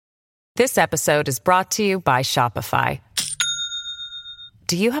This episode is brought to you by Shopify.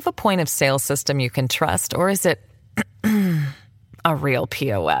 Do you have a point of sale system you can trust, or is it a real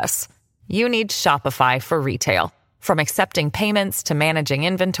POS? You need Shopify for retail. From accepting payments to managing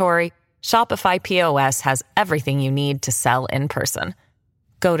inventory, Shopify POS has everything you need to sell in person.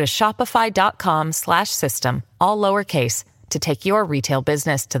 Go to shopify.com/system, all lowercase, to take your retail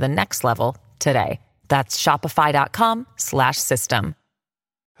business to the next level today. That's shopify.com/system.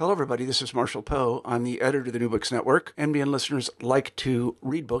 Hello, everybody. This is Marshall Poe. I'm the editor of the New Books Network. NBN listeners like to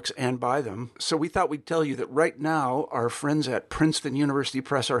read books and buy them. So we thought we'd tell you that right now, our friends at Princeton University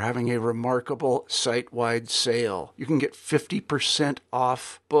Press are having a remarkable site-wide sale. You can get 50%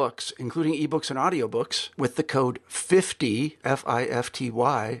 off books, including ebooks and audiobooks, with the code 50,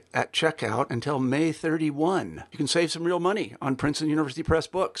 F-I-F-T-Y, at checkout until May 31. You can save some real money on Princeton University Press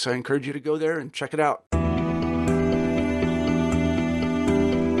books. I encourage you to go there and check it out.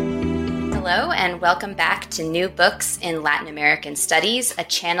 Hello, and welcome back to New Books in Latin American Studies, a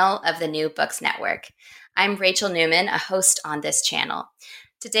channel of the New Books Network. I'm Rachel Newman, a host on this channel.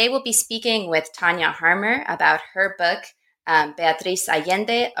 Today we'll be speaking with Tanya Harmer about her book, Beatriz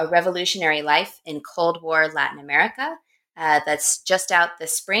Allende, A Revolutionary Life in Cold War Latin America, that's just out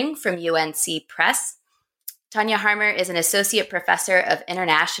this spring from UNC Press. Tanya Harmer is an associate professor of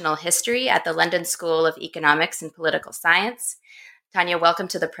international history at the London School of Economics and Political Science. Tanya, welcome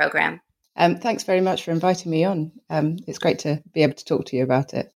to the program. Thanks very much for inviting me on. It's great to be able to talk to you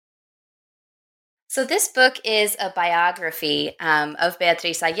about it. So this book is a biography of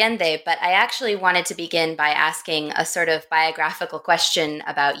Beatriz Allende, but I actually wanted to begin by asking a sort of biographical question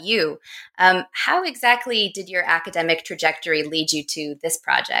about you. How exactly did your academic trajectory lead you to this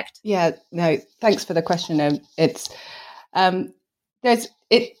project? Yeah, no, thanks for the question. There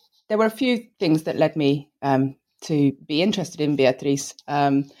were a few things that led me to be interested in Beatriz.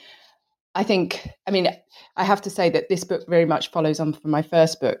 I have to say that this book very much follows on from my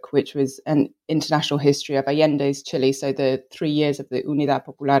first book, which was an international history of Allende's Chile. So the 3 years of the Unidad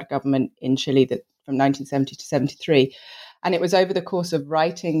Popular government in Chile from 1970 to 73. And it was over the course of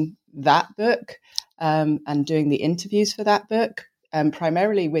writing that book and doing the interviews for that book,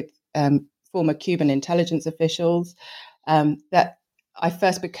 primarily with former Cuban intelligence officials, that I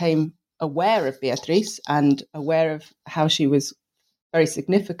first became aware of Beatriz and aware of how she was very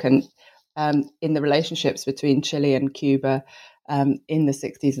significant in the relationships between Chile and Cuba in the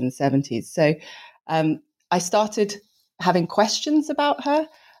 60s and 70s. So I started having questions about her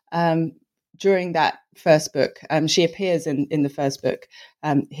during that first book. She appears in the first book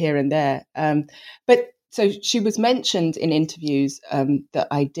here and there. But so she was mentioned in interviews that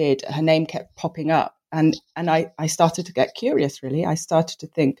I did. Her name kept popping up. And I started to get curious, really. I started to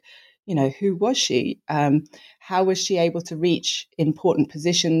think, who was she? How was she able to reach important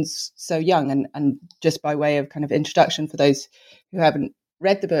positions so young? And just by way of kind of introduction for those who haven't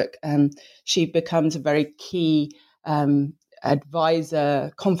read the book, she becomes a very key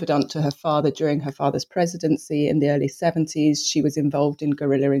advisor, confidant to her father during her father's presidency in the early 70s. She was involved in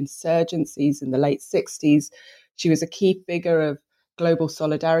guerrilla insurgencies in the late 60s. She was a key figure of global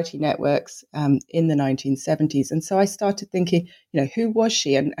solidarity networks in the 1970s. And so I started thinking, who was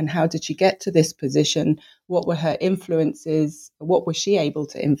she and how did she get to this position? What were her influences? What was she able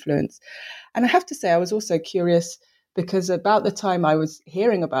to influence? And I have to say, I was also curious because about the time I was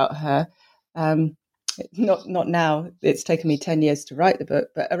hearing about her, not now, it's taken me 10 years to write the book,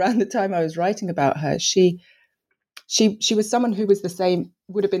 but around the time I was writing about her, she was someone who was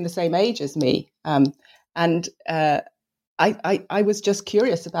would have been the same age as me. I was just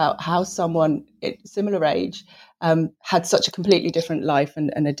curious about how someone at similar age had such a completely different life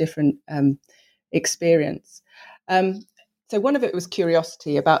and a different experience. So one of it was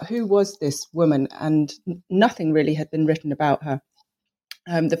curiosity about who was this woman, and nothing really had been written about her.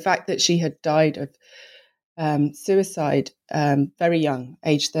 The fact that she had died of suicide very young,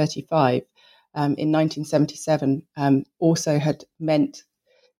 age 35, in 1977, also had meant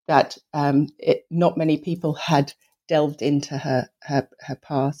that not many people had delved into her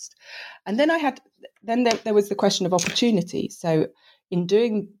past. And then there was the question of opportunity. So in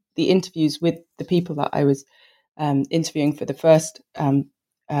doing the interviews with the people that I was interviewing for the first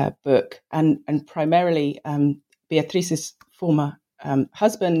book, and primarily Beatriz's former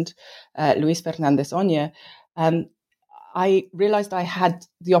husband, Luis Fernandez Oña, I realized I had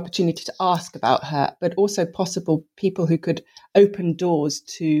the opportunity to ask about her, but also possible people who could open doors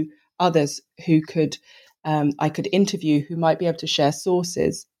to others who could I could interview, who might be able to share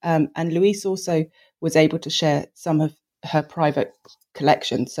sources. And Luis also was able to share some of her private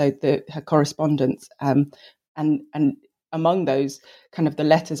collection, so her correspondence. And among those, kind of the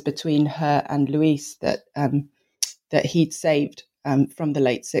letters between her and Luis that he'd saved from the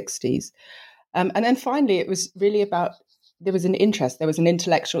late 60s. And then finally, it was really about, there was an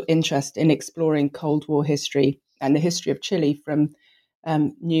intellectual interest in exploring Cold War history and the history of Chile from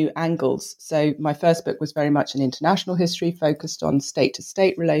new angles. So my first book was very much an international history focused on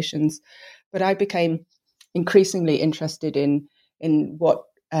state-to-state relations, but I became increasingly interested in what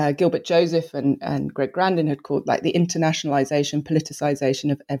Gilbert Joseph and Greg Grandin had called like the internationalization,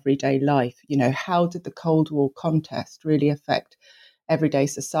 politicization of everyday life. You know, how did the Cold War context really affect everyday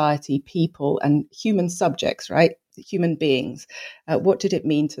society, people, and human subjects, right? Human beings. What did it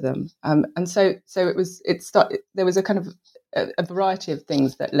mean to them? And so there was a kind of a variety of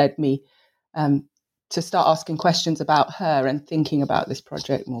things that led me to start asking questions about her and thinking about this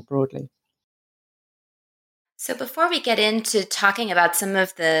project more broadly. So before we get into talking about some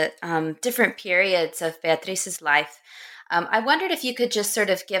of the different periods of Beatrice's life, I wondered if you could just sort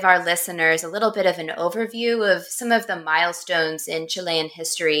of give our listeners a little bit of an overview of some of the milestones in Chilean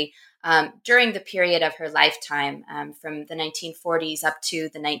history during the period of her lifetime, from the 1940s up to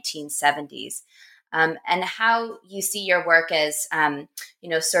the 1970s, and how you see your work as,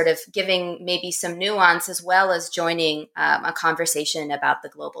 sort of giving maybe some nuance as well as joining a conversation about the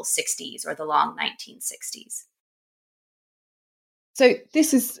global 60s or the long 1960s. So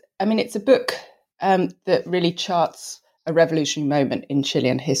this is, it's a book that really charts a revolutionary moment in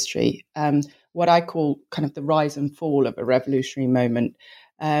Chilean history, what I call kind of the rise and fall of a revolutionary moment.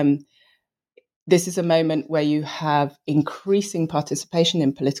 This is a moment where you have increasing participation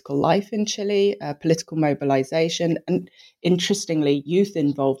in political life in Chile, political mobilization, and interestingly, youth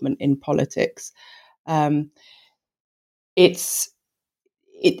involvement in politics.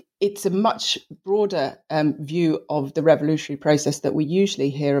 It's a much broader view of the revolutionary process that we usually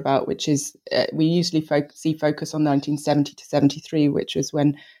hear about, which is we usually see focus on 1970 to 73, which was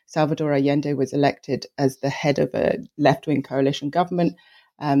when Salvador Allende was elected as the head of a left-wing coalition government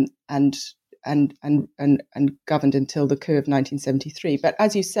and governed until the coup of 1973. But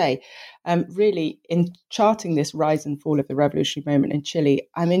as you say, really in charting this rise and fall of the revolutionary moment in Chile,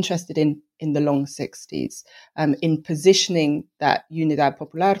 I'm interested in the long 60s, in positioning that Unidad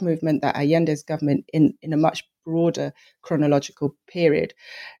Popular movement, that Allende's government, in a much broader chronological period.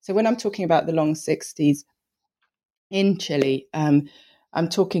 So when I'm talking about the long 60s in Chile, I'm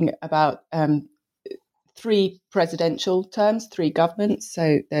talking about three presidential terms, three governments.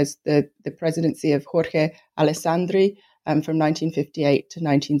 So there's the presidency of Jorge Alessandri from 1958 to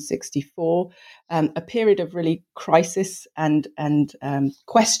 1964, a period of really crisis and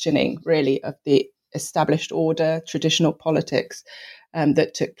questioning, really, of the established order, traditional politics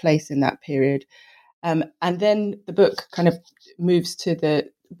that took place in that period. And then the book kind of moves to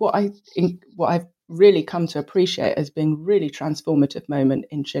what I've really come to appreciate as being really transformative moment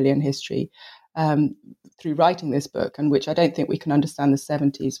in Chilean history, through writing this book, and which I don't think we can understand the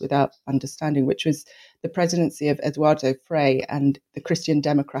 70s without understanding, which was the presidency of Eduardo Frei and the Christian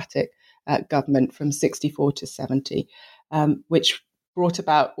Democratic government from 64 to 70, which brought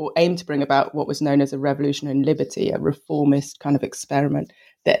about or aimed to bring about what was known as a revolution in liberty, a reformist kind of experiment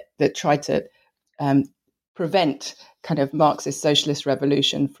that tried to prevent kind of Marxist socialist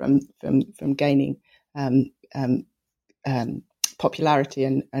revolution from gaining popularity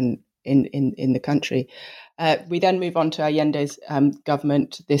and in the country. We then move on to Allende's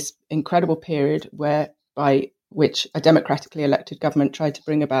government, this incredible period by which a democratically elected government tried to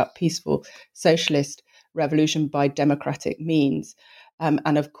bring about peaceful socialist revolution by democratic means.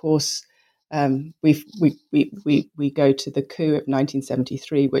 And of course, we go to the coup of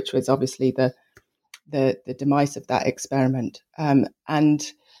 1973, which was obviously the demise of that experiment.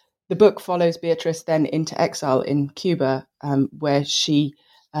 And the book follows Beatrice then into exile in Cuba, where she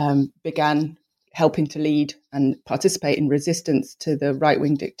began helping to lead and participate in resistance to the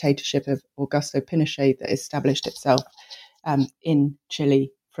right-wing dictatorship of Augusto Pinochet that established itself in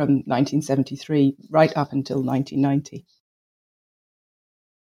Chile from 1973 right up until 1990.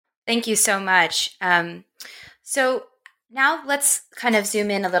 Thank you so much. So now let's kind of zoom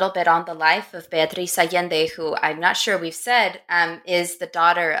in a little bit on the life of Beatriz Allende, who I'm not sure we've said is the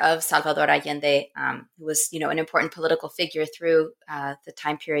daughter of Salvador Allende, who was, an important political figure through the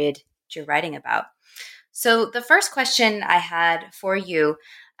time period you're writing about. So the first question I had for you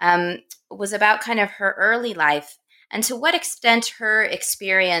was about kind of her early life and to what extent her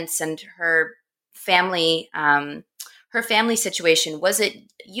experience and her family situation, was it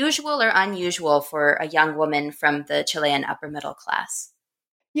usual or unusual for a young woman from the Chilean upper middle class?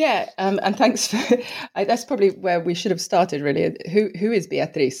 Yeah, and thanks for that's probably where we should have started, really. Who is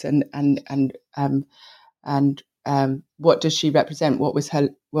Beatriz, and what does she represent? What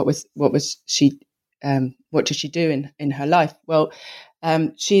did she do in her life? Well,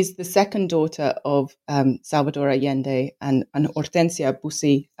 she's the second daughter of Salvador Allende and Hortensia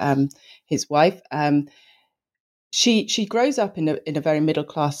Bussi, his wife. She grows up in a very middle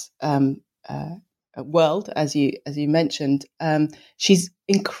class world, as you mentioned. She's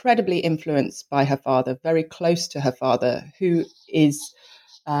incredibly influenced by her father, very close to her father, who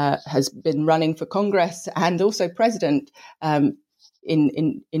has been running for Congress and also president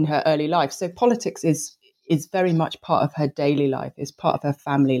in her early life. So politics is very much part of her daily life, is part of her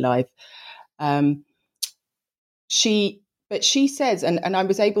family life. She says, and I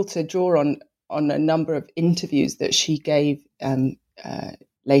was able to draw on a number of interviews that she gave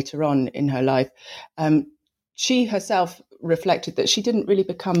later on in her life. She herself reflected that she didn't really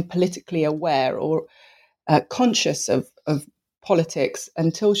become politically aware or conscious of politics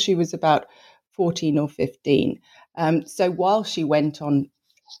until she was about 14 or 15. So while she went on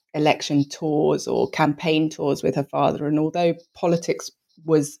election tours or campaign tours with her father, and although politics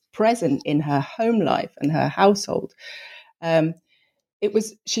was present in her home life and her household,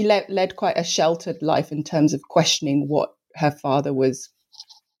 she led quite a sheltered life in terms of questioning what her father was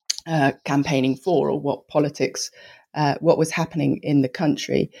campaigning for, or what politics, what was happening in the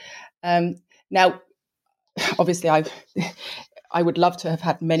country. Now, obviously, I would love to have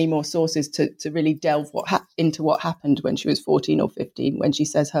had many more sources to really delve into what happened when she was 14 or 15, when she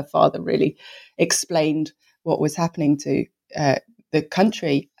says her father really explained what was happening to the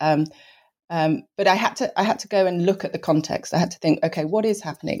country. But I had to go and look at the context. I had to think, okay, what is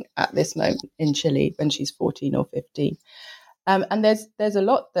happening at this moment in Chile when she's 14 or 15? And there's a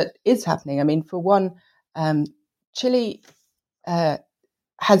lot that is happening. I mean, for one, Chile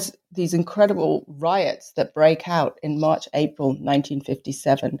has these incredible riots that break out in March, April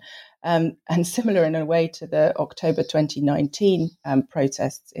 1957, and similar in a way to the October 2019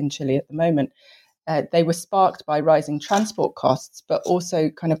 protests in Chile at the moment. They were sparked by rising transport costs, but also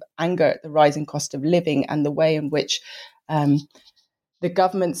kind of anger at the rising cost of living and the way in which the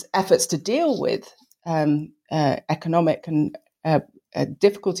government's efforts to deal with economic and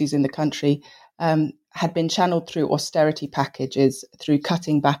difficulties in the country had been channeled through austerity packages, through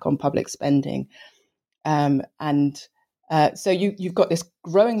cutting back on public spending. So you've got this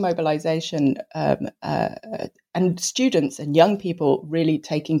growing mobilization and students and young people really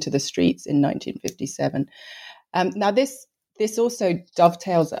taking to the streets in 1957. Now, this also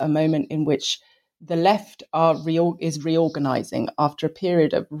dovetails at a moment in which the left is reorganizing after a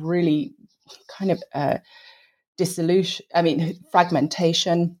period of really kind of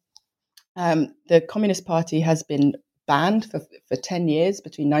fragmentation. The Communist Party has been banned for 10 years.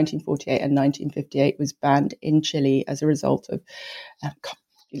 Between 1948 and 1958 was banned in Chile as a result of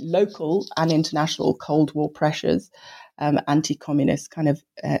local and international Cold War pressures, anti-communist kind of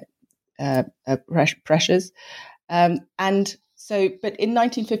pressures. And so, but in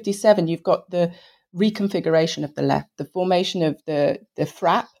 1957, you've got the reconfiguration of the left, the formation of the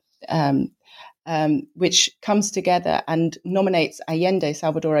FRAP, which comes together and nominates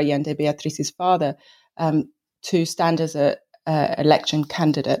Salvador Allende, Beatrice's father, to stand as a election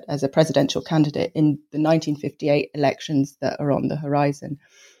candidate, as a presidential candidate in the 1958 elections that are on the horizon.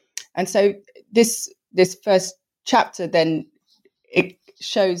 And so this first chapter then it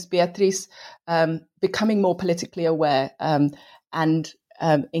shows Beatriz becoming more politically aware and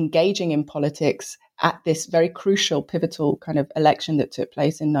engaging in politics at this very crucial, pivotal kind of election that took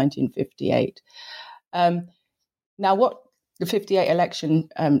place in 1958. Now, what the 58 election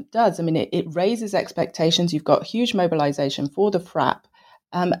does, I mean, it raises expectations. You've got huge mobilization for the FRAP,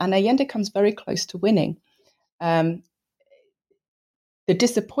 and Allende comes very close to winning. The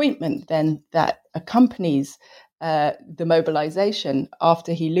disappointment then that accompanies the mobilization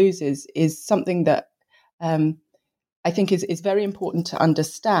after he loses is something that I think is very important to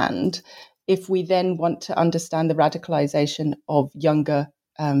understand if we then want to understand the radicalization of younger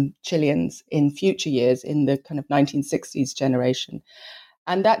Chileans in future years, in the kind of 1960s generation.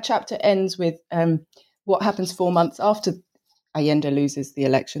 And that chapter ends with what happens 4 months after Allende loses the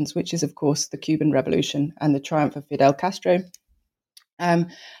elections, which is, of course, the Cuban Revolution and the triumph of Fidel Castro,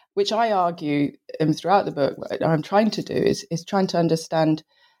 which I argue throughout the book, what I'm trying to do is trying to understand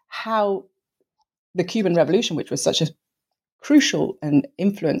how the Cuban Revolution, which was such a crucial and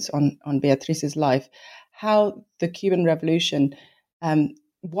influence on Beatrice's life, how the Cuban Revolution,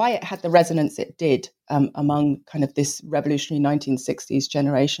 why it had the resonance it did among kind of this revolutionary 1960s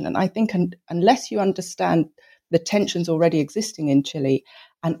generation. And I think unless you understand the tensions already existing in Chile,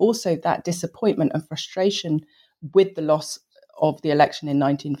 and also that disappointment and frustration with the loss of the election in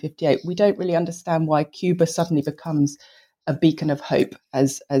 1958, we don't really understand why Cuba suddenly becomes a beacon of hope,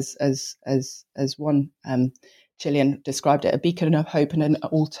 as one Chilean described it, a beacon of hope and an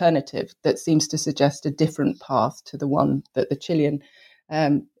alternative that seems to suggest a different path to the one that the Chilean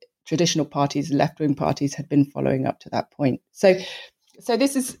traditional parties, left-wing parties, had been following up to that point. So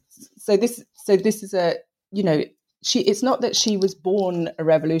this is a, you know, it's not that she was born a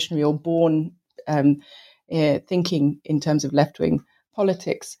revolutionary or born thinking in terms of left-wing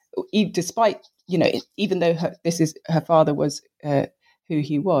politics, despite, you know, even though her father was who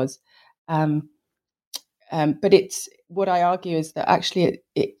he was. But it's, what I argue is that actually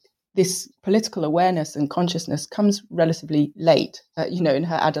this political awareness and consciousness comes relatively late, you know, in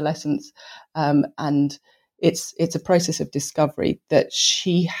her adolescence, and it's a process of discovery that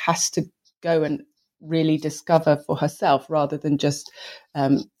she has to go and really discover for herself, rather than just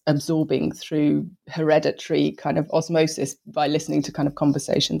absorbing through hereditary kind of osmosis by listening to kind of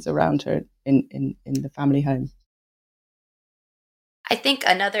conversations around her in the family home. I think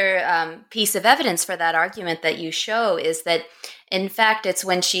another piece of evidence for that argument that you show is that, in fact, it's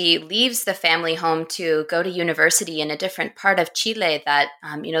when she leaves the family home to go to university in a different part of Chile that,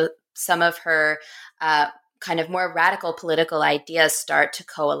 you know, some of her kind of more radical political ideas start to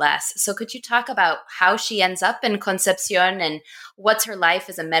coalesce. So could you talk about how she ends up in Concepcion, and what's her life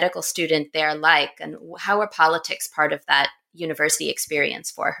as a medical student there like, and how are politics part of that university experience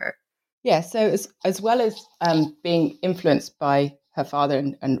for her? Yeah, so as well as being influenced by her father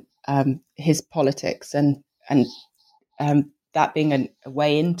and his politics, and that being a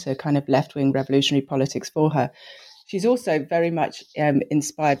way into kind of left-wing revolutionary politics for her, she's also very much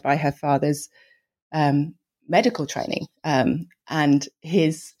inspired by her father's medical training and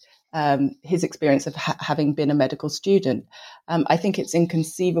his experience of having been a medical student. I think it's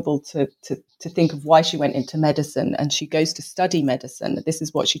inconceivable to think of why she went into medicine, and she goes to study medicine. This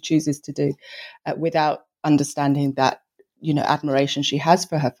is what she chooses to do, without understanding that, you know, admiration she has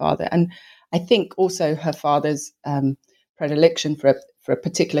for her father. And I think also her father's predilection for a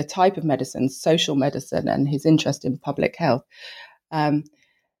particular type of medicine, social medicine, and his interest in public health.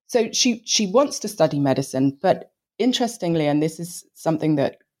 So she wants to study medicine, but interestingly, and this is something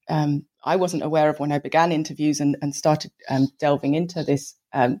that I wasn't aware of when I began interviews and started delving into this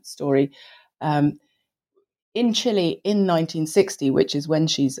story, in Chile in 1960, which is when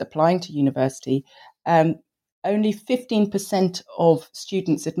she's applying to university, only 15% of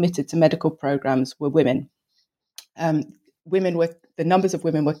students admitted to medical programs were women. The numbers of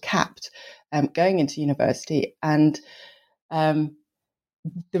women were capped going into university, and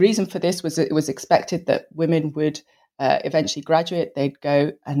the reason for this was that it was expected that women would eventually graduate, they'd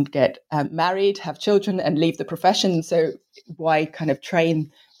go and get married, have children, and leave the profession. So why kind of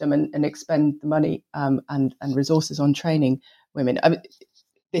train them and expend the money and resources on training women? I mean,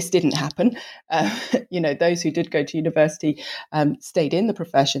 this didn't happen. You know, those who did go to university stayed in the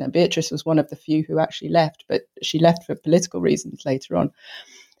profession, and Beatrice was one of the few who actually left, but she left for political reasons later on.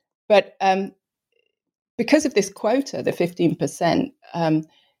 But because of this quota, the 15%,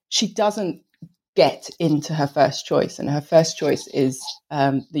 she doesn't get into her first choice. And her first choice is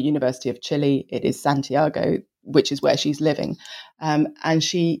the University of Chile. It is Santiago, which is where she's living. And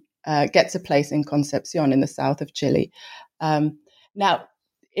she gets a place in Concepcion in the south of Chile. Now,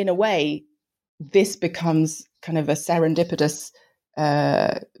 in a way, this becomes kind of a serendipitous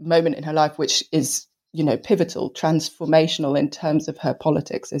moment in her life, which is, you know, pivotal, transformational in terms of her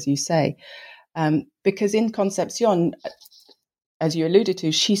politics, as you say. Because in Concepcion, as you alluded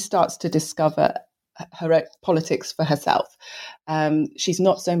to, she starts to discover her politics for herself. She's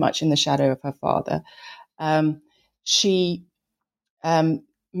not so much in the shadow of her father. She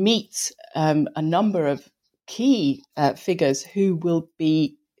meets a number of key figures who will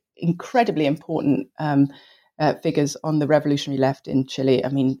be incredibly important figures on the revolutionary left in Chile. I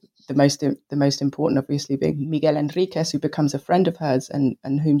mean, the most important, obviously, being Miguel Enriquez, who becomes a friend of hers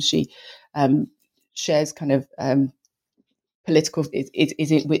and whom she shares kind of political is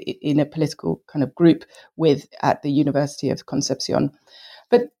in a political kind of group with at the University of Concepcion.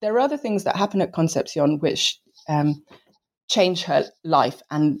 But there are other things that happen at Concepcion which change her life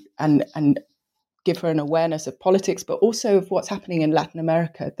and give her an awareness of politics, but also of what's happening in Latin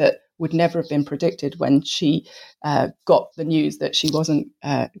America that would never have been predicted when she got the news that she wasn't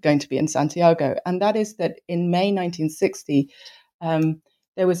going to be in Santiago. And that is that in May 1960,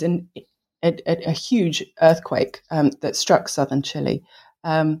 there was a huge earthquake that struck southern Chile,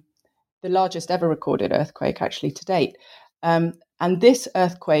 the largest ever recorded earthquake actually to date. And this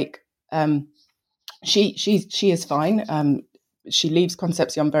earthquake, she is fine. She leaves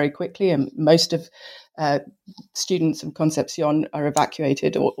Concepcion very quickly, and most of students from Concepcion are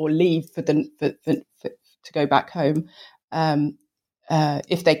evacuated or leave to go back home.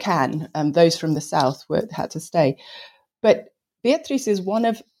 If they can, those from the south had to stay. But Beatriz is one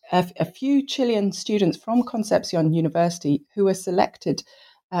of a few Chilean students from Concepcion University who were selected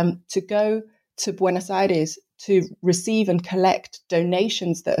to go to Buenos Aires to receive and collect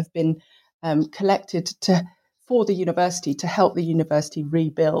donations that have been collected for the university to help the university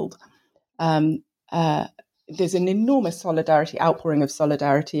rebuild. There's an enormous outpouring of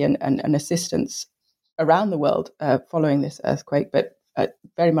solidarity and assistance around the world following this earthquake, but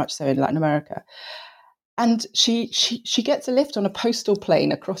very much so in Latin America. And she gets a lift on a postal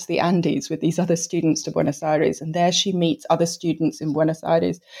plane across the Andes with these other students to Buenos Aires. And there she meets other students in Buenos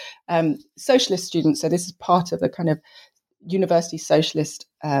Aires, socialist students. So this is part of the kind of university socialist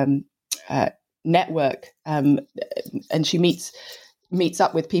network. And she meets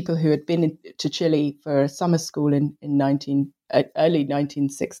up with people who had been to Chile for a summer school in early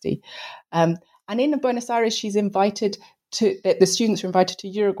 1960. And in Buenos Aires, she's invited the students are invited to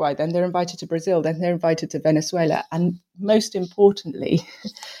Uruguay, then they're invited to Brazil, then they're invited to Venezuela, and most importantly,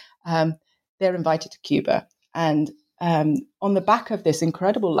 they're invited to Cuba. And on the back of this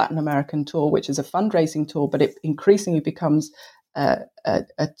incredible Latin American tour, which is a fundraising tour, but it increasingly becomes a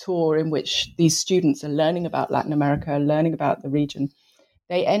tour in which these students are learning about Latin America, learning about the region,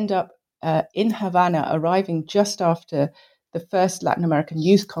 they end up in Havana, arriving just after the first Latin American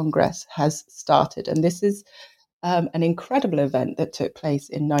Youth Congress has started. And this is an incredible event that took place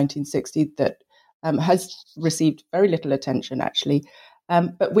in 1960 that has received very little attention, actually,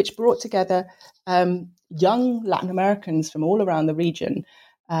 but which brought together young Latin Americans from all around the region,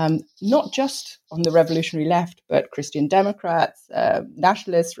 not just on the revolutionary left, but Christian Democrats,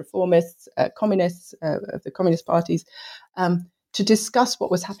 nationalists, reformists, communists of the communist parties, to discuss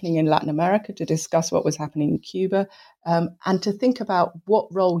what was happening in Latin America, to discuss what was happening in Cuba, and to think about what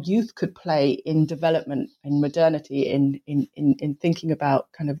role youth could play in development, in modernity, in thinking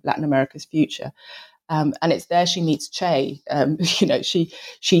about kind of Latin America's future. And it's there she meets Che.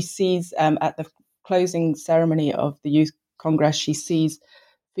 She sees at the closing ceremony of the Youth Congress, she sees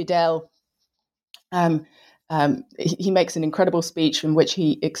Fidel. He makes an incredible speech in which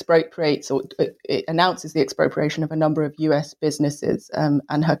he announces the expropriation of a number of US businesses.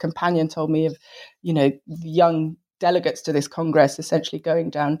 And her companion told me of, young delegates to this Congress essentially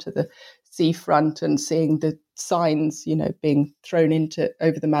going down to the seafront and seeing the signs, being thrown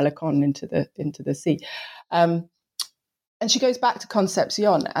over the Malecon into the sea. And she goes back to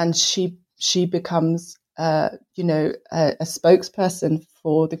Concepcion, and she becomes a spokesperson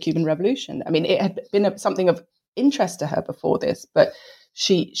for the Cuban Revolution. I mean, it had been something of interest to her before this, but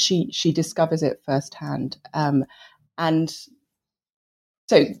she discovers it firsthand. And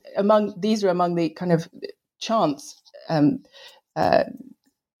so these are among the kind of chance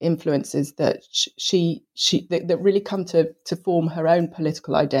influences that that really come to form her own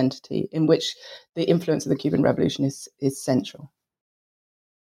political identity, in which the influence of the Cuban Revolution is central.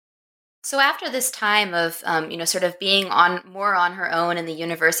 So after this time of, sort of being more on her own in the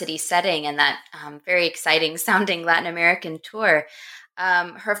university setting and that very exciting sounding Latin American tour,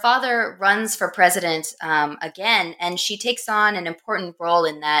 her father runs for president again, and she takes on an important role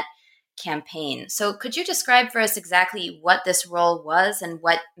in that campaign. So could you describe for us exactly what this role was and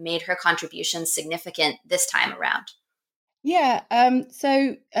what made her contribution significant this time around? Yeah.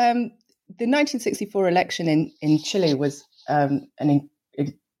 So the 1964 election in Chile was an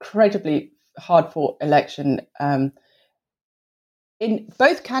incredibly hard-fought election. In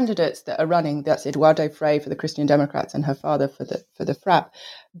both candidates that are running, that's Eduardo Frei for the Christian Democrats and her father for the FRAP,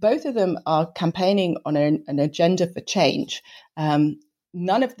 both of them are campaigning on an agenda for change.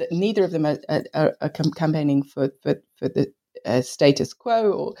 Neither of them are campaigning for the status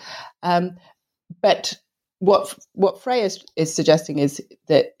quo. But what Frei is suggesting is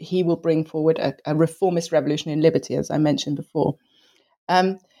that he will bring forward a reformist revolution in liberty, as I mentioned before.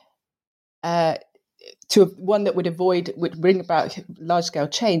 To one that would bring about large-scale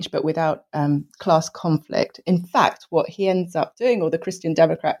change, but without class conflict. In fact, what he ends up doing, or the Christian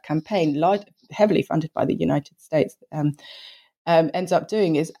Democrat campaign, heavily funded by the United States, ends up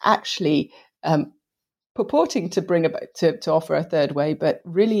doing, is actually purporting to bring about to offer a third way, but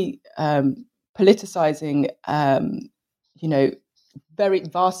really politicizing, very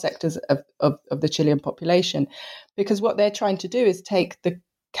vast sectors of the Chilean population, because what they're trying to do is take the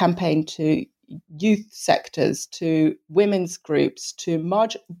campaign to youth sectors, to women's groups, to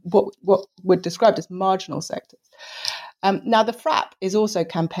what were described as marginal sectors. Now, the FRAP is also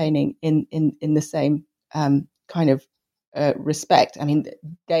campaigning in the same kind of respect. I mean,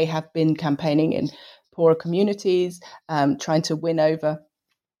 they have been campaigning in poorer communities, trying to win over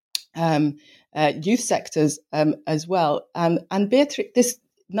youth sectors as well. And Beatrice, this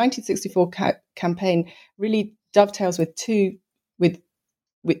 1964 campaign really dovetails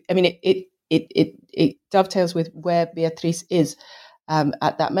it dovetails with where Beatrice is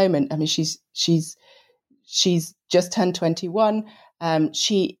at that moment. I mean, she's just turned 21.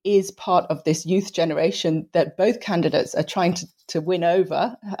 She is part of this youth generation that both candidates are trying to win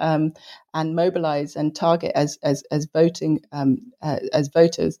over and mobilize and target as voting as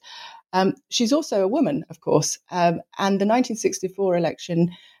voters. She's also a woman, of course, and the 1964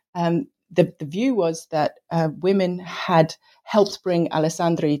 election. The view was that women had helped bring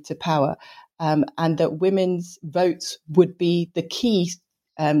Alessandri to power, and that women's votes would be the key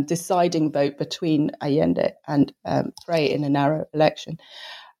deciding vote between Allende and Frei in a narrow election.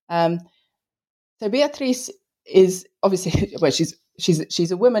 So Beatrice is obviously, well,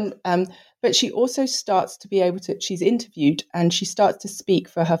 she's a woman, but she also starts to be able to. She's interviewed and she starts to speak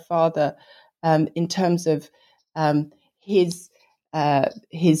for her father in terms of his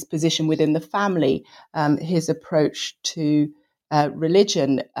position within the family, his approach to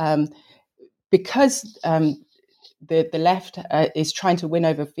religion, because the left is trying to win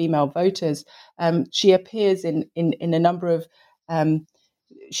over female voters. She appears in a number of.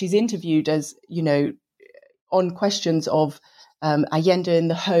 She's interviewed as on questions of Allende in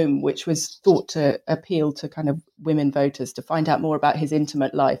the home, which was thought to appeal to kind of women voters to find out more about his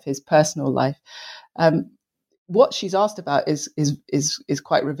intimate life, his personal life. What she's asked about is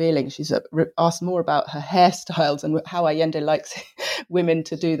quite revealing. She's asked more about her hairstyles and how Allende likes women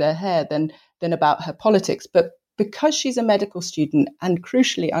to do their hair than about her politics. But because she's a medical student, and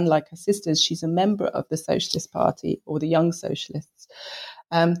crucially, unlike her sisters, she's a member of the Socialist Party or the Young Socialists.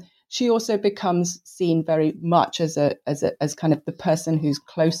 She also becomes seen very much as kind of the person who's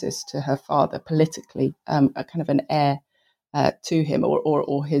closest to her father politically, a kind of an heir to him,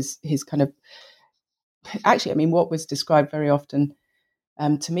 or his kind of. Actually, I mean, what was described very often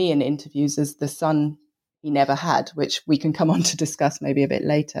to me in interviews as the son he never had, which we can come on to discuss maybe a bit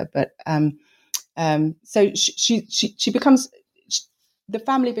later. But so she becomes, the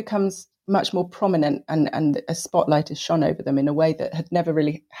family becomes much more prominent, and a spotlight is shone over them in a way that had never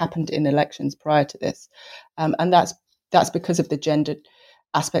really happened in elections prior to this, and that's because of the gendered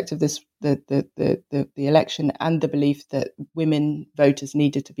aspect of this, the election, and the belief that women voters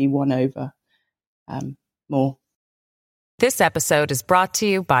needed to be won over more. This episode is brought to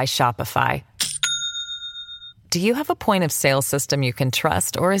you by Shopify. Do you have a point of sale system you can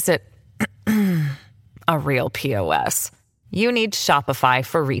trust, or is it a real POS? You need Shopify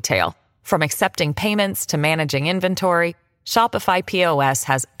for retail. From accepting payments to managing inventory, Shopify POS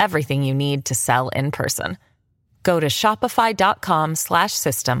has everything you need to sell in person. Go to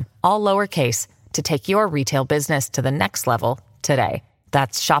shopify.com/system, all lowercase, to take your retail business to the next level today.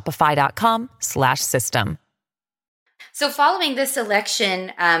 That's shopify.com/system. So following this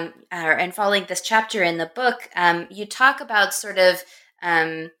election and following this chapter in the book, you talk about sort of,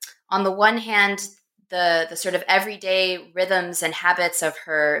 on the one hand, the sort of everyday rhythms and habits of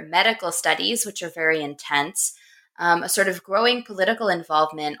her medical studies, which are very intense, a sort of growing political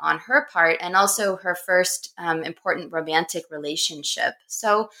involvement on her part, and also her first important romantic relationship.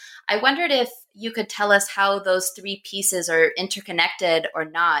 So I wondered if you could tell us how those three pieces are interconnected or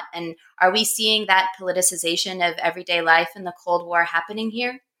not. And are we seeing that politicization of everyday life in the Cold War happening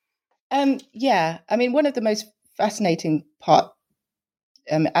here? Yeah. I mean, one of the most fascinating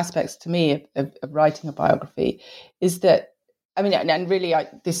aspects to me of writing a biography is that, I mean, and really,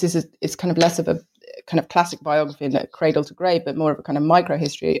 it's kind of less of a kind of classic biography in that cradle to grave, but more of a kind of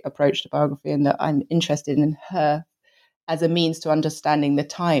microhistory approach to biography, in that I'm interested in her as a means to understanding the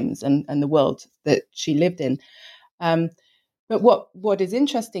times and the world that she lived in. But what is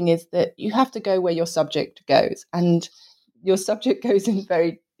interesting is that you have to go where your subject goes, and your subject goes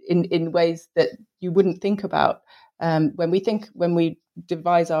in ways that you wouldn't think about. When we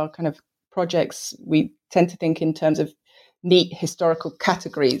devise our kind of projects, we tend to think in terms of neat historical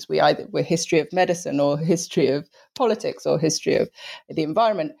categories. We're history of medicine, or history of politics, or history of the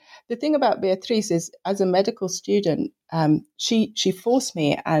environment. The thing about Beatrice is, as a medical student, she forced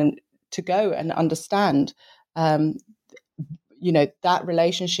me to go and understand, that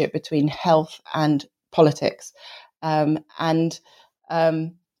relationship between health and politics, and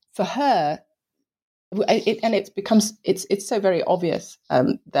for her. It's so very obvious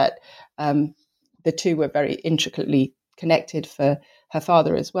that the two were very intricately connected for her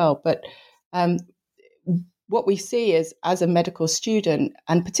father as well. But what we see is, as a medical student,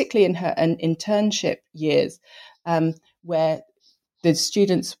 and particularly in her internship years, where the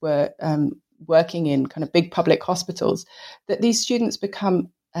students were working in kind of big public hospitals, that these students become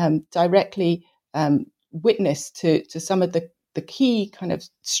directly witness to some of the key kind of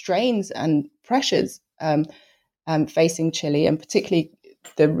strains and pressures facing Chile, and particularly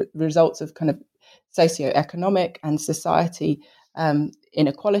the results of kind of socioeconomic and society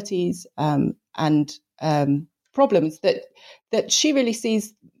inequalities and problems that she really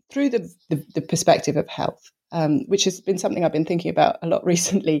sees through the perspective of health, which has been something I've been thinking about a lot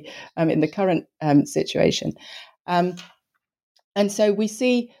recently in the current situation. And so we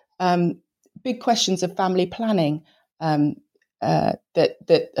see big questions of family planning that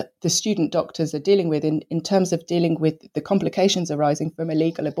the student doctors are dealing with in terms of dealing with the complications arising from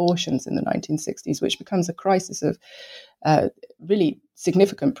illegal abortions in the 1960s, which becomes a crisis of really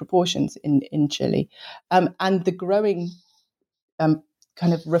significant proportions in Chile, and the growing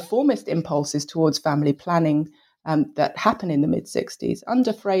kind of reformist impulses towards family planning that happen in the mid-60s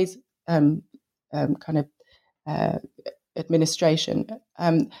under Frey's kind of administration.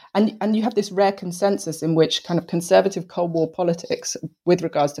 And you have this rare consensus in which kind of conservative Cold War politics with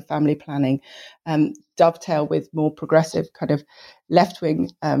regards to family planning dovetail with more progressive kind of left-wing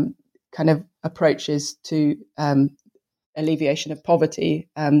kind of approaches to alleviation of poverty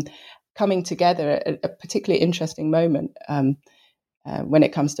coming together at a particularly interesting moment when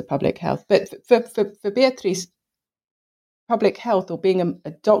it comes to public health. But for Beatriz, public health or being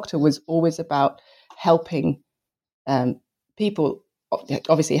a doctor was always about helping people,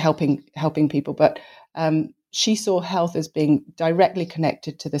 obviously helping people, but she saw health as being directly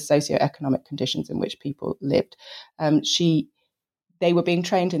connected to the socioeconomic conditions in which people lived. They were being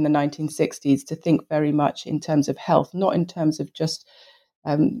trained in the 1960s to think very much in terms of health, not in terms of just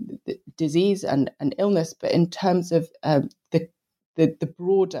disease and illness, but in terms of the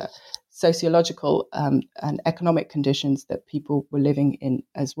broader sociological and economic conditions that people were living in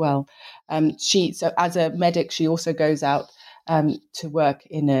as well. So as a medic, she also goes out to work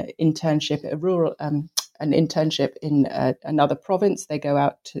in an internship in another province. They go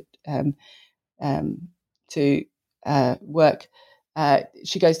out to work.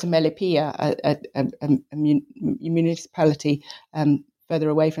 She goes to Melipilla, a municipality further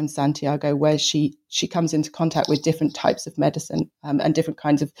away from Santiago, where she comes into contact with different types of medicine and different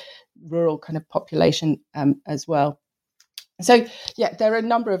kinds of rural kind of population as well. So, yeah, there are a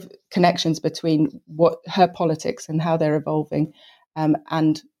number of connections between what her politics and how they're evolving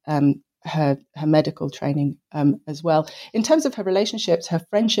and her medical training as well. In terms of her relationships, her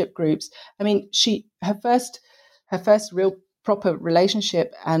friendship groups, I mean, her first real proper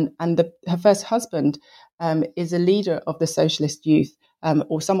relationship and her first husband is a leader of the socialist youth,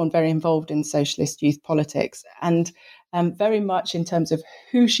 or someone very involved in socialist youth politics, and very much in terms of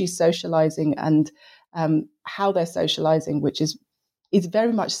who she's socializing and how they're socializing, which is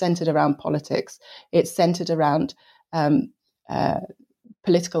very much centered around politics. It's centered around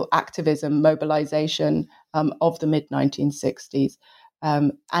political activism, mobilization of the mid-1960s.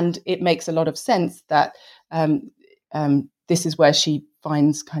 And it makes a lot of sense that this is where she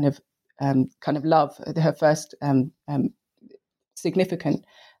finds kind of love, her first significant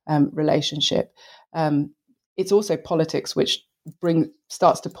relationship. It's also politics which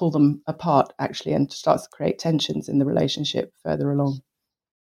starts to pull them apart, actually, and starts to create tensions in the relationship further along.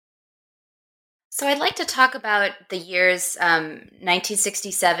 So I'd like to talk about the years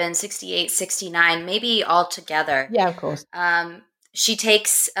 1967, 68, 69, maybe all together. Yeah, of course. She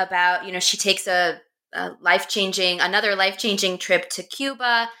takes another life-changing trip to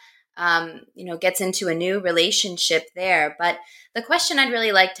Cuba, gets into a new relationship there. But the question I'd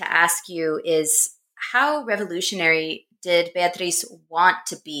really like to ask you is, how revolutionary did Beatriz want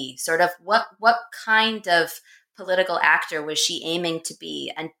to be? Sort of what kind of political actor was she aiming to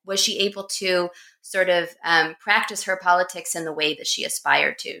be? And was she able to sort of practice her politics in the way that she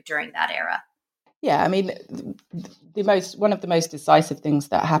aspired to during that era? Yeah, I mean, one of the most decisive things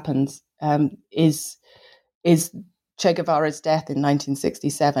that happens is Che Guevara's death in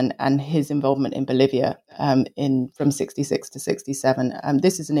 1967 and his involvement in Bolivia from 66 to 67.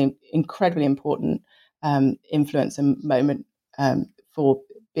 This is an incredibly important influence and moment for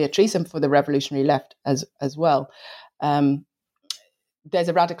Beatriz and for the revolutionary left as well. There's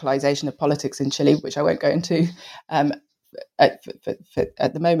a radicalization of politics in Chile, which I won't go into at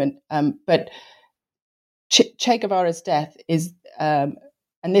the moment. But Che Guevara's death is, and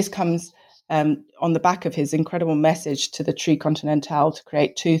this comes on the back of his incredible message to the Tricontinental to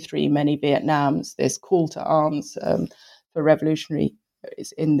create 2-3 many Vietnams, this call to arms for revolutionary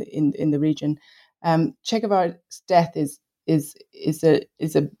in the region. Che Guevara's death is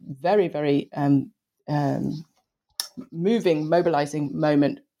a very, very moving, mobilizing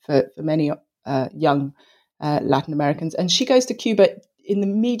moment for many young Latin Americans. And she goes to Cuba in the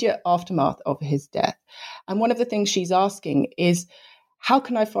immediate aftermath of his death. And one of the things she's asking is, how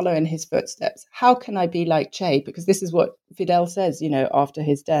can I follow in his footsteps? How can I be like Che? Because this is what Fidel says, after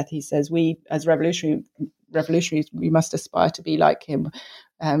his death. He says, we as revolutionaries, we must aspire to be like him.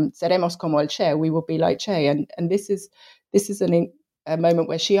 Seremos como el Che, we will be like Che. And this is a moment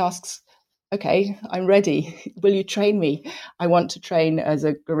where she asks, okay, I'm ready. Will you train me? I want to train as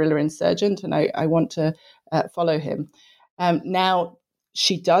a guerrilla insurgent, and I want to follow him. Now,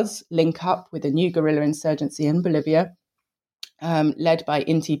 she does link up with a new guerrilla insurgency in Bolivia, led by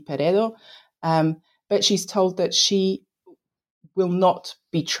Inti Peredo, but she's told that she will not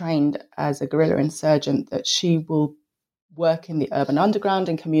be trained as a guerrilla insurgent, that she will work in the urban underground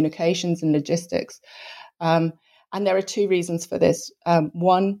in communications and logistics. And there are two reasons for this.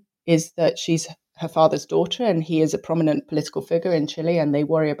 One is that she's her father's daughter, and he is a prominent political figure in Chile, and they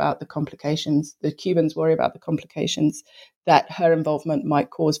worry about the complications. The Cubans worry about the complications that her involvement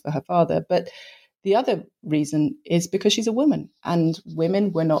might cause for her father. But the other reason is because she's a woman, and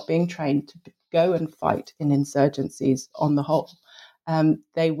women were not being trained to go and fight in insurgencies on the whole.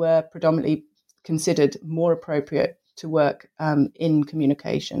 They were predominantly considered more appropriate to work in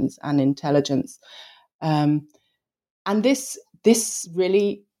communications and intelligence. And this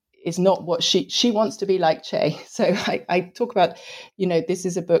really is not what she wants to be like Che. So I talk about, this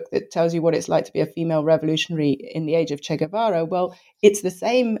is a book that tells you what it's like to be a female revolutionary in the age of Che Guevara. Well, it's the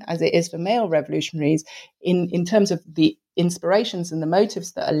same as it is for male revolutionaries in terms of the inspirations and the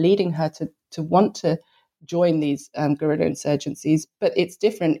motives that are leading her to want to join these guerrilla insurgencies. But it's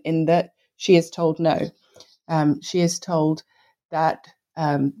different in that she is told no. She is told that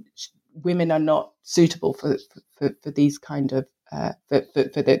women are not suitable for these kind of for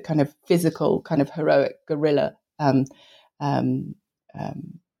the kind of physical, kind of heroic guerrilla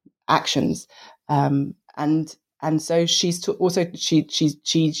actions, and so she's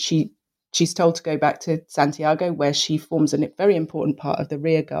she's told to go back to Santiago, where she forms a very important part of the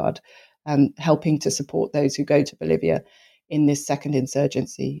rear guard, helping to support those who go to Bolivia in this second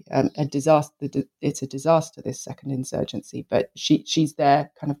insurgency. It's a disaster, this second insurgency, but she's there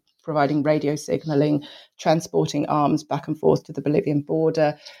kind of providing radio signaling, transporting arms back and forth to the Bolivian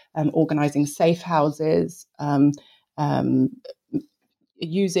border, organizing safe houses,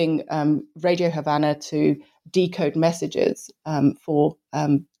 using Radio Havana to decode messages for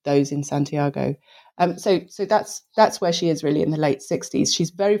those in Santiago. So that's where she is really in the late 60s.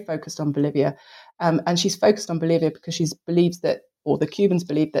 She's very focused on Bolivia, and she's focused on Bolivia because she believes that, or the Cubans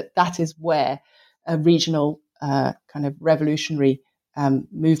believe that is where a regional kind of revolutionary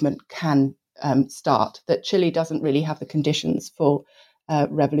movement can start. That Chile doesn't really have the conditions for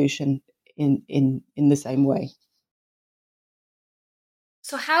revolution in the same way.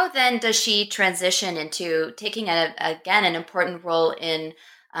 So how then does she transition into taking an important role in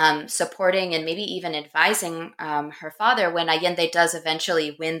supporting and maybe even advising her father when Allende does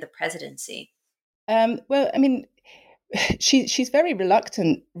eventually win the presidency? Well, I mean, she's very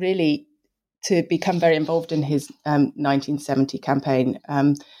reluctant, really, to become very involved in his 1970 campaign.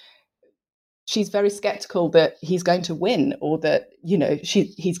 She's very skeptical that he's going to win, or that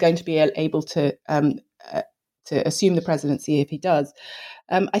he's going to be able to assume the presidency if he does.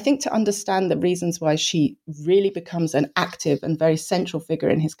 I think to understand the reasons why she really becomes an active and very central figure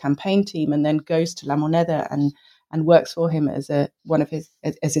in his campaign team, and then goes to La Moneda and works for him as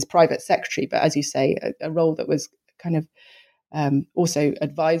his private secretary, but as you say, a role that was kind of also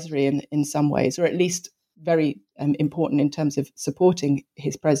advisory in some ways, or at least very important in terms of supporting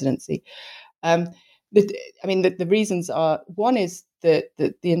his presidency. The reasons are, one is that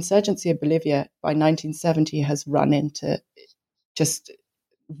the insurgency of Bolivia by 1970 has run into just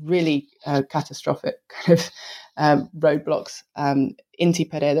really catastrophic kind of roadblocks. Inti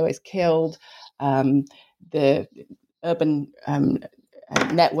Peredo is killed. The urban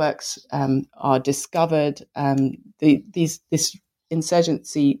networks are discovered. This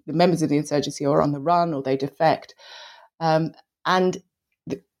insurgency, the members of the insurgency are on the run, or they defect. And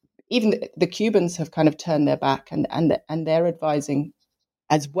even the Cubans have kind of turned their back, and they're advising,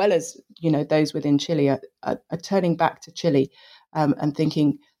 as well as those within Chile are turning back to Chile and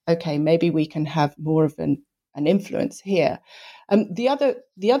thinking, okay, maybe we can have more of an influence here. The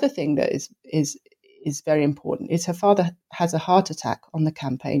other thing that is very important is her father has a heart attack on the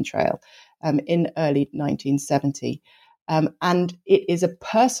campaign trail in early 1970. And it is a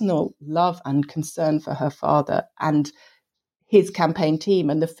personal love and concern for her father and his campaign team,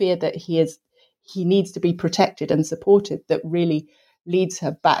 and the fear that he needs to be protected and supported, that really leads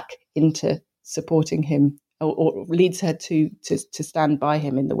her back into supporting him or leads her to stand by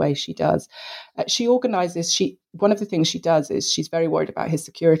him in the way she does. She organizes. One of the things she does is she's very worried about his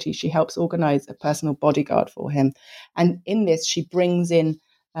security. She helps organize a personal bodyguard for him, and in this she brings in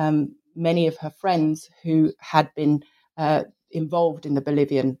many of her friends who had been involved in the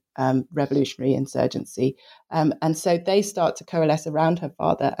Bolivian revolutionary insurgency, and so they start to coalesce around her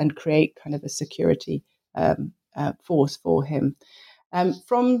father and create kind of a security force for him.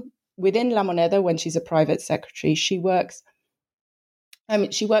 From within La Moneda, when she's a private secretary, she works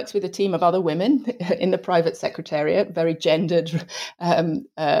with a team of other women in the private secretariat, very gendered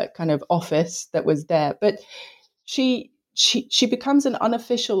kind of office that was there. But she becomes an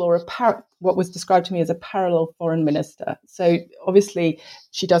unofficial or what was described to me as a parallel foreign minister. So obviously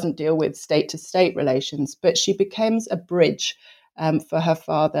she doesn't deal with state-to-state relations, but she becomes a bridge for her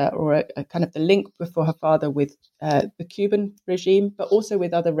father, or a kind of the link for her father with the Cuban regime, but also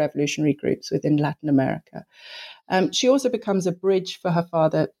with other revolutionary groups within Latin America. She also becomes a bridge for her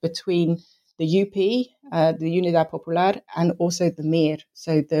father between the UP, the Unidad Popular, and also the MIR,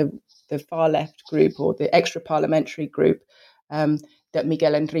 so the far left group or the extra parliamentary group that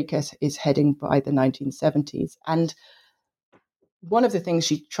Miguel Enriquez is heading by the 1970s. And one of the things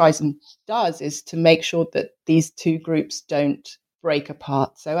she tries and does is to make sure that these two groups don't break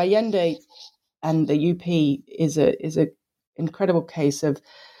apart. So Allende and the UP is a incredible case of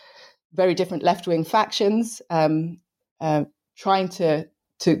very different left-wing factions trying to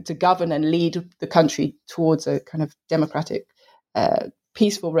govern and lead the country towards a kind of democratic,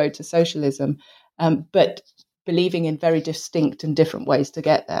 peaceful road to socialism, but believing in very distinct and different ways to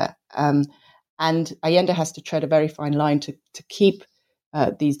get there. And Allende has to tread a very fine line to keep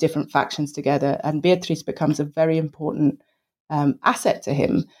these different factions together. And Beatriz becomes a very important asset to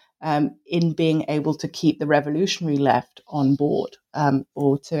him in being able to keep the revolutionary left on board,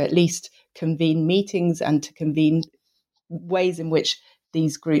 or to at least convene meetings and to convene ways in which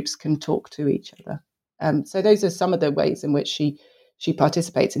these groups can talk to each other. So those are some of the ways in which she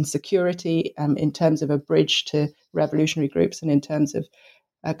participates in security, in terms of a bridge to revolutionary groups, and in terms of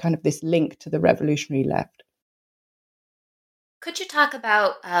kind of this link to the revolutionary left. Could you talk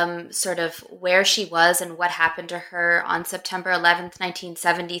about sort of where she was and what happened to her on September 11th,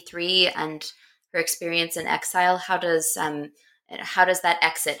 1973, and her experience in exile? How does that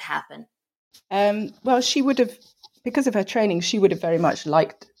exit happen? Well, she would have, because of her training, she would have very much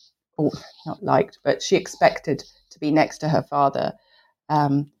liked, or not liked, but she expected to be next to her father,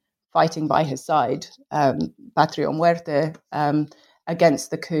 fighting by his side, Patria o Muerte,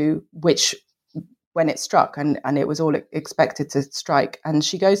 against the coup, which, when it struck, and it was all expected to strike. And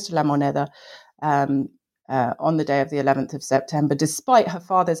she goes to La Moneda on the day of the 11th of September, despite her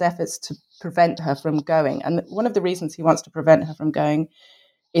father's efforts to prevent her from going. And one of the reasons he wants to prevent her from going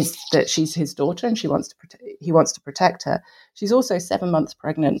is that she's his daughter and he wants to protect her. She's also 7 months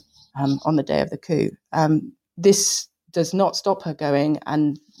pregnant on the day of the coup. This does not stop her going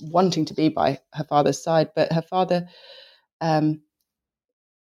and wanting to be by her father's side, but her father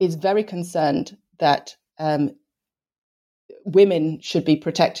is very concerned that women should be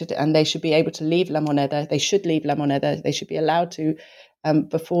protected and they should be able to leave La Moneda. They should leave La Moneda. They should be allowed to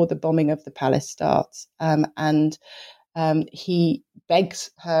before the bombing of the palace starts. And he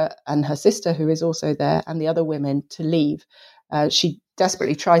begs her and her sister, who is also there, and the other women to leave. She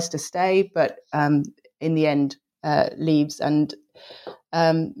desperately tries to stay, but in the end leaves. And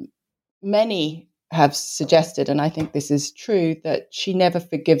many have suggested, and I think this is true, that she never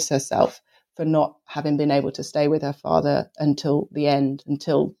forgives herself for not having been able to stay with her father until the end,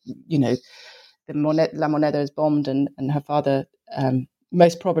 until, La Moneda is bombed and her father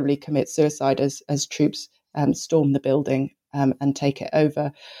most probably commits suicide as troops storm the building and take it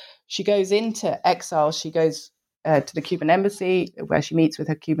over. She goes into exile. She goes to the Cuban embassy, where she meets with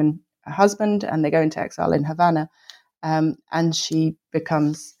her Cuban husband, and they go into exile in Havana. And she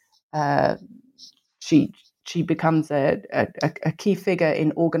becomes she becomes a key figure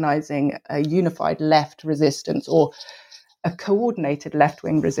in organizing a unified left resistance, or a coordinated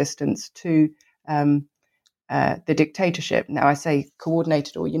left-wing resistance to the dictatorship. Now, I say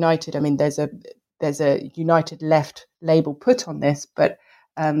coordinated or united. I mean, there's a united left label put on this, but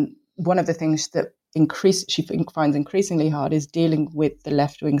one of the things that she finds increasingly hard is dealing with the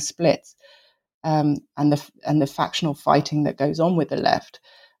left-wing splits and the factional fighting that goes on with the left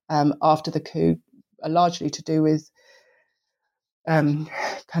after the coup, largely to do with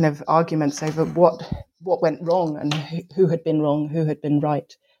kind of arguments over what went wrong and who had been wrong, who had been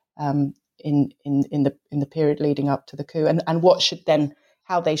right in the period leading up to the coup, and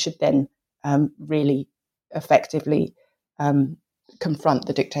how they should then really effectively confront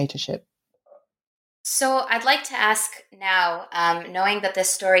the dictatorship. So I'd like to ask now, knowing that this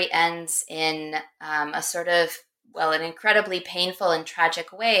story ends in a sort of, well, an incredibly painful and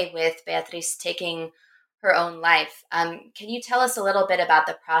tragic way with Beatriz taking her own life. Can you tell us a little bit about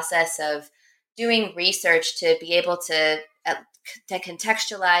the process of doing research to be able to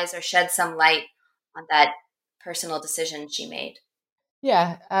contextualize or shed some light on that personal decision she made?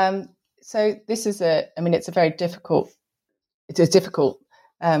 Yeah. So this is it's a very difficult, it's a difficult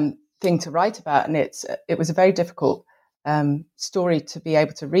thing to write about. And it was a very difficult story to be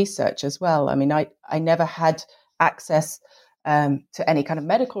able to research as well. I mean, I never had access to any kind of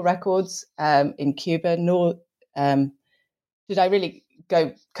medical records in Cuba, nor did I really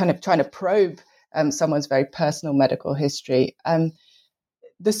go kind of trying to probe someone's very personal medical history.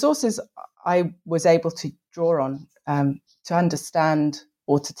 The sources I was able to draw on to understand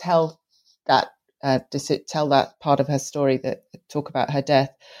or to tell that part of her story that talk about her death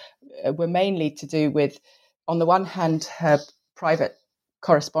were mainly to do with, on the one hand, her private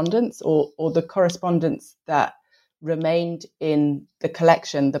correspondence or the correspondence that remained in the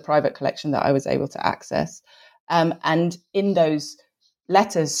collection, the private collection that I was able to access. And in those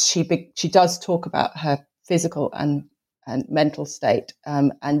letters, she does talk about her physical and mental state.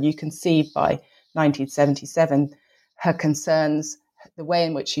 And you can see by 1977, her concerns, the way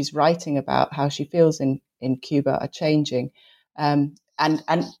in which she's writing about how she feels in Cuba are changing. And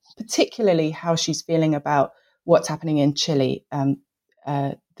particularly how she's feeling about what's happening in Chile,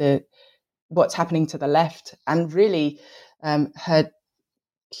 what's happening to the left, and really her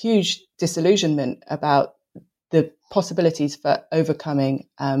huge disillusionment about the possibilities for overcoming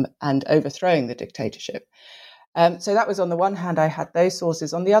and overthrowing the dictatorship. So that was, on the one hand, I had those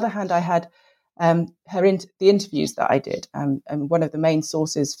sources. On the other hand, I had the interviews that I did. And one of the main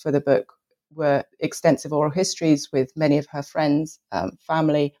sources for the book were extensive oral histories with many of her friends,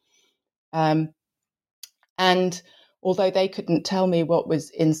 family. And although they couldn't tell me what was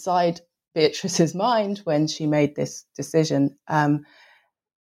inside Beatrice's mind when she made this decision,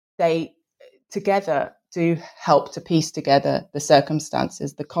 they together do help to piece together the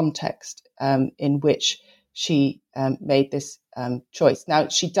circumstances, the context in which she made this choice. Now,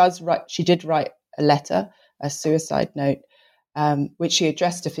 she did write a letter, a suicide note, which she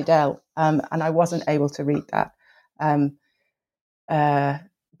addressed to Fidel, and I wasn't able to read that.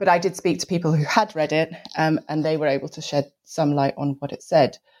 But I did speak to people who had read it, and they were able to shed some light on what it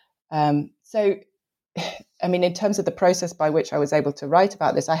said. So, I mean, in terms of the process by which I was able to write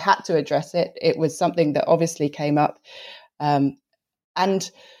about this, I had to address it. It was something that obviously came up, and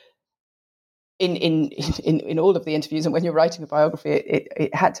in all of the interviews, and when you're writing a biography,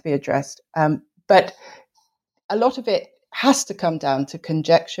 it had to be addressed. But a lot of it has to come down to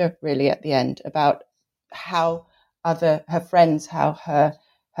conjecture, really, at the end, about how her friends, how her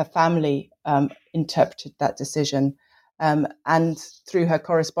family interpreted that decision, and through her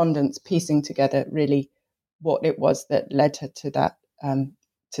correspondence, piecing together really what it was that led her to that,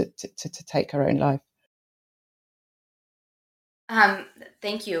 to take her own life.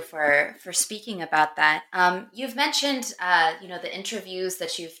 Thank you for speaking about that. You've mentioned, the interviews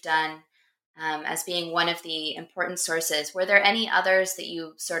that you've done as being one of the important sources. Were there any others that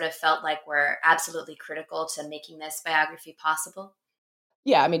you sort of felt like were absolutely critical to making this biography possible?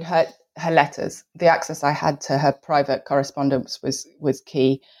 Yeah, I mean, her letters, the access I had to her private correspondence was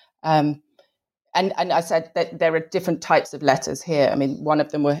key. And I said that there are different types of letters here. I mean, one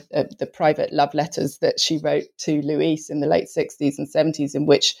of them were the private love letters that she wrote to Luis in the late 60s and 70s, in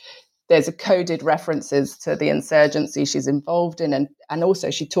which there's a coded references to the insurgency she's involved in. And also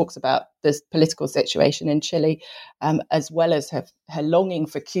she talks about this political situation in Chile, as well as her longing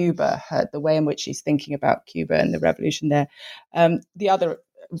for Cuba, the way in which she's thinking about Cuba and the revolution there. The other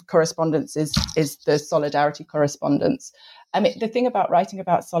correspondence is the solidarity correspondence. I mean, the thing about writing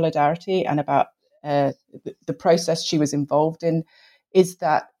about solidarity and about the process she was involved in is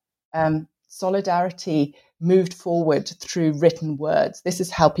that solidarity moved forward through written words. This is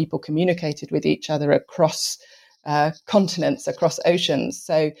how people communicated with each other across continents, across oceans.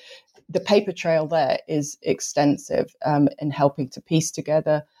 So the paper trail there is extensive in helping to piece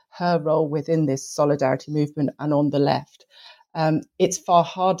together her role within this solidarity movement and on the left. It's far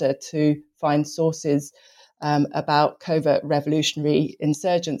harder to find sources about covert revolutionary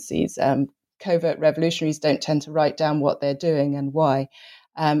insurgencies. Covert revolutionaries don't tend to write down what they're doing and why.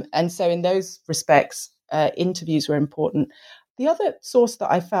 And so in those respects, interviews were important. The other source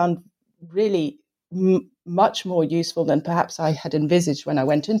that I found really much more useful than perhaps I had envisaged when I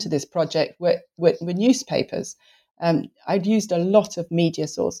went into this project were newspapers. I'd used a lot of media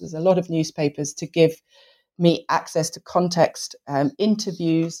sources, a lot of newspapers to give me access to context,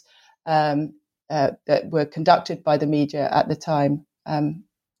 interviews, that were conducted by the media at the time.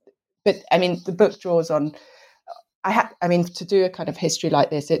 But I mean, the book draws on. To do a kind of history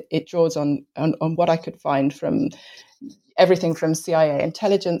like this, it draws on what I could find from everything from CIA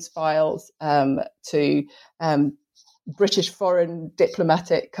intelligence files to British foreign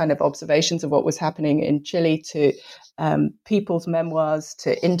diplomatic kind of observations of what was happening in Chile, to people's memoirs,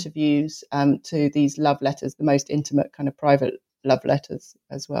 to interviews, to these love letters, the most intimate kind of private love letters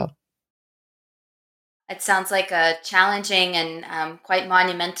as well. It sounds like a challenging and quite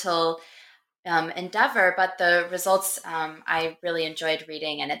monumental endeavor, but the results I really enjoyed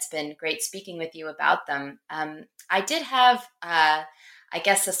reading, and it's been great speaking with you about them. I did have, I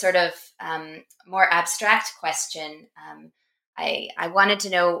guess, a sort of more abstract question. I wanted to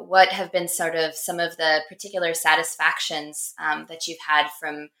know what have been sort of some of the particular satisfactions that you've had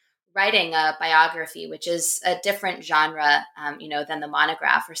from writing a biography, which is a different genre, than the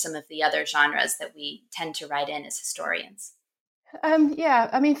monograph or some of the other genres that we tend to write in as historians.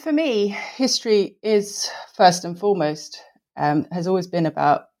 For me, history is first and foremost, has always been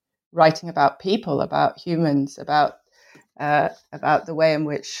about writing about people, about humans, about the way in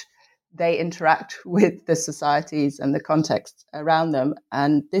which they interact with the societies and the context around them.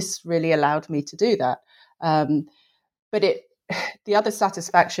 And this really allowed me to do that. But the other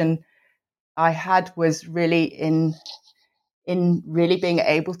satisfaction I had was really in really being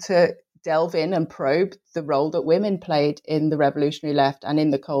able to delve in and probe the role that women played in the revolutionary left and in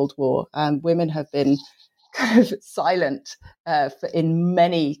the Cold War. Women have been kind of silent in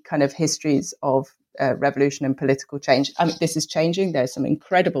many kind of histories of revolution and political change. This is changing. There's some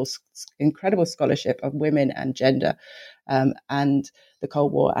incredible scholarship of women and gender and the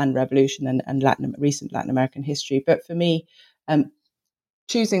Cold War and revolution and recent Latin American history. But for me,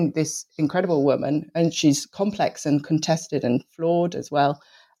 choosing this incredible woman, and she's complex and contested and flawed as well,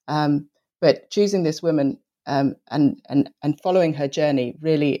 but choosing this woman and following her journey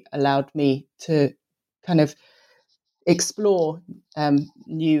really allowed me to kind of explore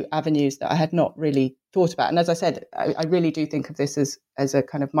new avenues that I had not really thought about. And as I said, I really do think of this as a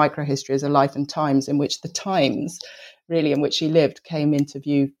kind of microhistory, as a life and times in which the times really in which she lived came into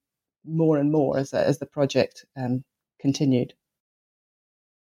view more and more as the project continued.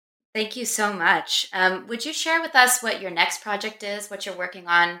 Thank you so much. Would you share with us what your next project is, what you're working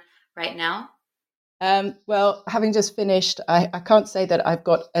on right now? Well, having just finished, I can't say that I've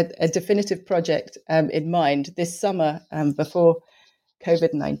got a definitive project in mind. This summer, before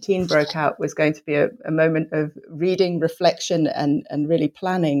COVID-19 broke out, was going to be a moment of reading, reflection, and really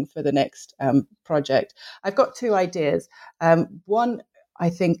planning for the next project. I've got two ideas. One, I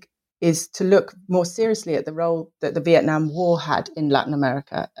think, is to look more seriously at the role that the Vietnam War had in Latin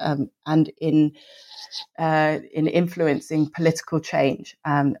America and in influencing political change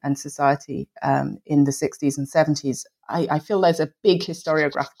and society in the 60s and 70s. I feel there's a big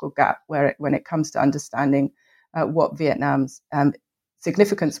historiographical gap when it comes to understanding what Vietnam's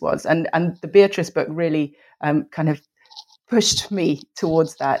significance was. And the Beatrice book really kind of pushed me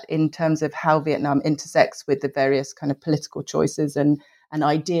towards that in terms of how Vietnam intersects with the various kind of political choices and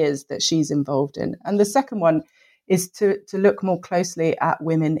ideas that she's involved in. And the second one is to look more closely at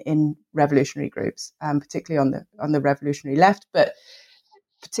women in revolutionary groups, particularly on the revolutionary left, but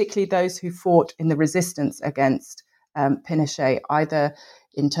particularly those who fought in the resistance against Pinochet, either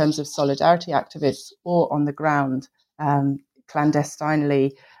in terms of solidarity activists or on the ground,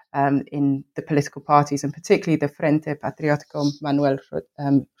 clandestinely in the political parties, and particularly the Frente Patriótico Manuel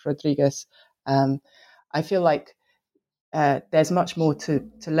Rodriguez. I feel like there's much more to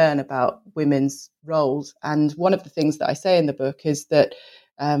learn about women's roles. And one of the things that I say in the book is that,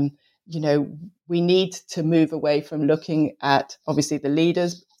 we need to move away from looking at, obviously, the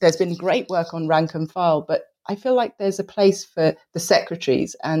leaders. There's been great work on rank and file, but I feel like there's a place for the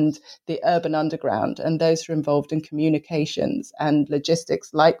secretaries and the urban underground and those who are involved in communications and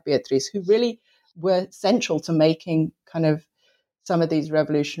logistics like Beatrice, who really were central to making kind of some of these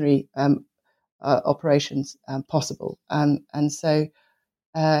revolutionary operations possible, and so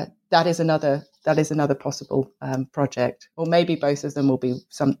that is another possible project, or maybe both of them will be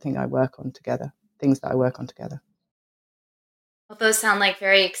something I work on together. Things that I work on together. Well, those sound like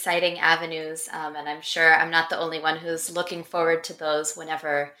very exciting avenues, and I'm sure I'm not the only one who's looking forward to those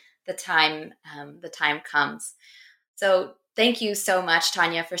whenever the time comes. So thank you so much,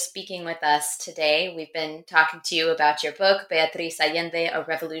 Tania, for speaking with us today. We've been talking to you about your book, Beatriz Allende, A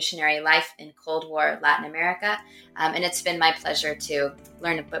Revolutionary Life in Cold War Latin America, and it's been my pleasure to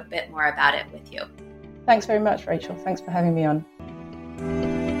learn a bit more about it with you. Thanks very much, Rachel. Thanks for having me on.